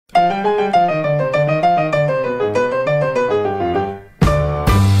Hi,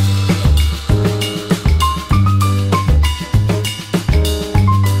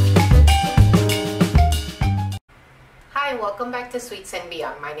 welcome back to Sweets and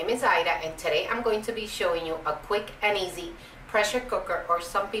Beyond. My name is Ida, and today I'm going to be showing you a quick and easy pressure cooker, or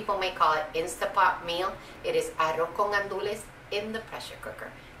some people may call it InstaPot meal. It is arroz con gandules in the pressure cooker.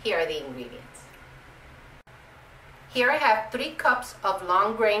 Here are the ingredients. Here I have 3 cups of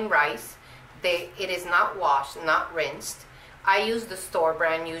long grain rice. It is not washed, not rinsed. I use the store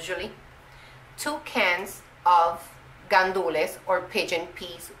brand usually. 2 cans of gandules or pigeon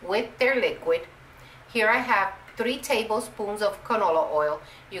peas with their liquid. Here I have 3 tablespoons of canola oil.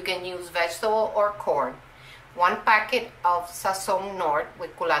 You can use vegetable or corn. 1 packet of sazon nord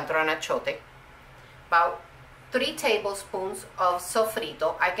with culantro and achote. About 3 tablespoons of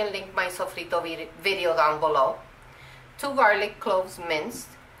sofrito. I can link my sofrito video down below. 2 garlic cloves minced.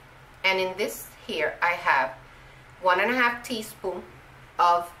 And in this here I have 1.5 teaspoon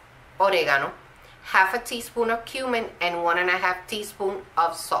of oregano, 1/2 teaspoon of cumin, and 1.5 teaspoon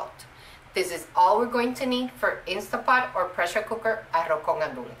of salt. This is all we're going to need for InstaPot or pressure cooker arroz con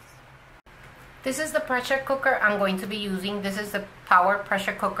gandules. This is the pressure cooker I'm going to be using. This is the Pwer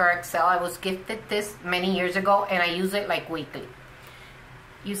Pressure Cooker XL. I was gifted this many years ago and I use it like weekly.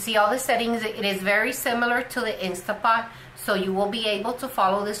 You see all the settings. It is very similar to the InstaPot, so you will be able to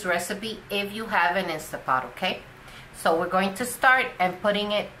follow this recipe if you have an InstaPot, okay? So we're going to start and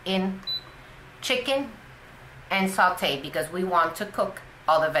putting it in chicken and saute because we want to cook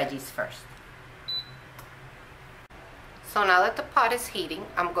all the veggies first. So now that the pot is heating,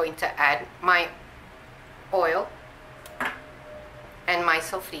 I'm going to add my oil and my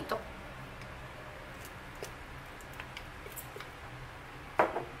sofrito.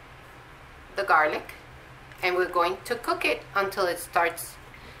 The garlic, and we're going to cook it until it starts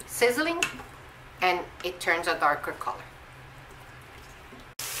sizzling and it turns a darker color.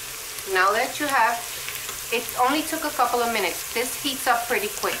 Now that you have, it only took a couple of minutes. This heats up pretty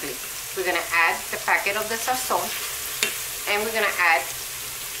quickly. We're going to add the packet of the sazon, and we're going to add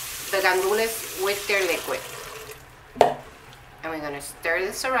the gandules with their liquid. And we're going to stir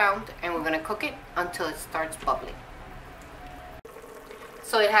this around, and we're going to cook it until it starts bubbling.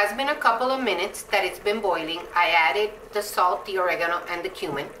 So it has been a couple of minutes that it's been boiling. I added the salt, the oregano, and the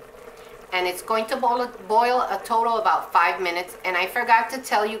cumin. And it's going to boil a total about 5 minutes. And I forgot to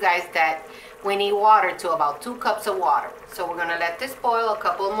tell you guys that we need water, to about 2 cups of water. So we're going to let this boil a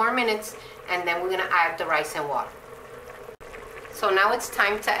couple more minutes, and then we're going to add the rice and water. So now it's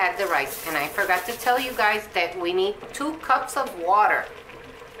time to add the rice. And I forgot to tell you guys that we need 2 cups of water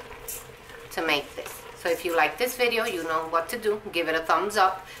to make this. So if you like this video, you know what to do. Give it a thumbs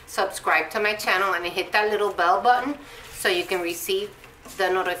up, subscribe to my channel, and hit that little bell button so you can receive the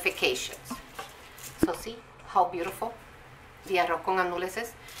notifications. So see how beautiful the arroz con gandules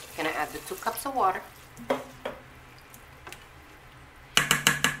is. I'm gonna add the 2 cups of water.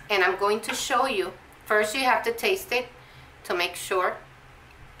 And I'm going to show you, first you have to taste it to make sure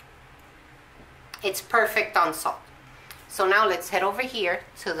it's perfect on salt. So now let's head over here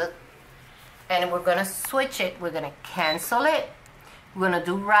to the, and we're gonna switch it. We're gonna cancel it. We're gonna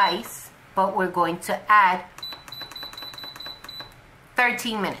do rice, but we're going to add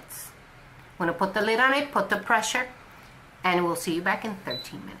 13 minutes. I'm gonna put the lid on it, put the pressure, and we'll see you back in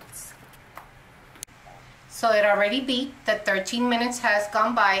 13 minutes. So it already beat. The 13 minutes has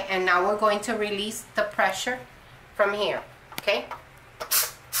gone by, and now we're going to release the pressure from here, okay?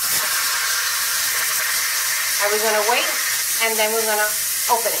 And we're gonna wait, and then we're gonna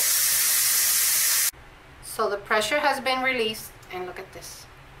open it. So the pressure has been released, and look at this.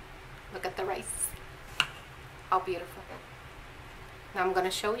 Look at the rice. How beautiful. Now I'm going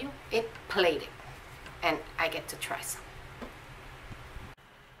to show you it plated, and I get to try some.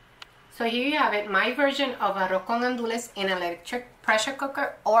 So here you have it, my version of arroz con gandules in electric pressure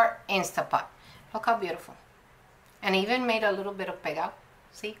cooker or InstaPot. Look how beautiful. And even made a little bit of pegao.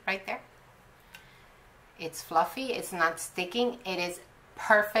 See, right there? It's fluffy, it's not sticking, it is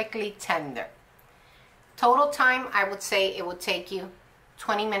perfectly tender. Total time, I would say it would take you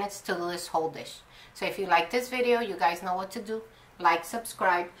 20 minutes to do this whole dish. So if you like this video, you guys know what to do. Like,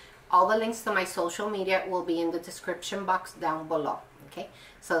 subscribe. All the links to my social media will be in the description box down below. Okay?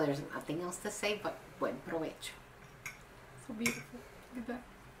 So there's nothing else to say but buen provecho. So beautiful. Look at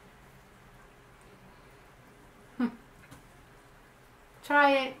that.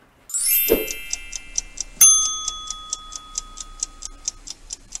 Try it.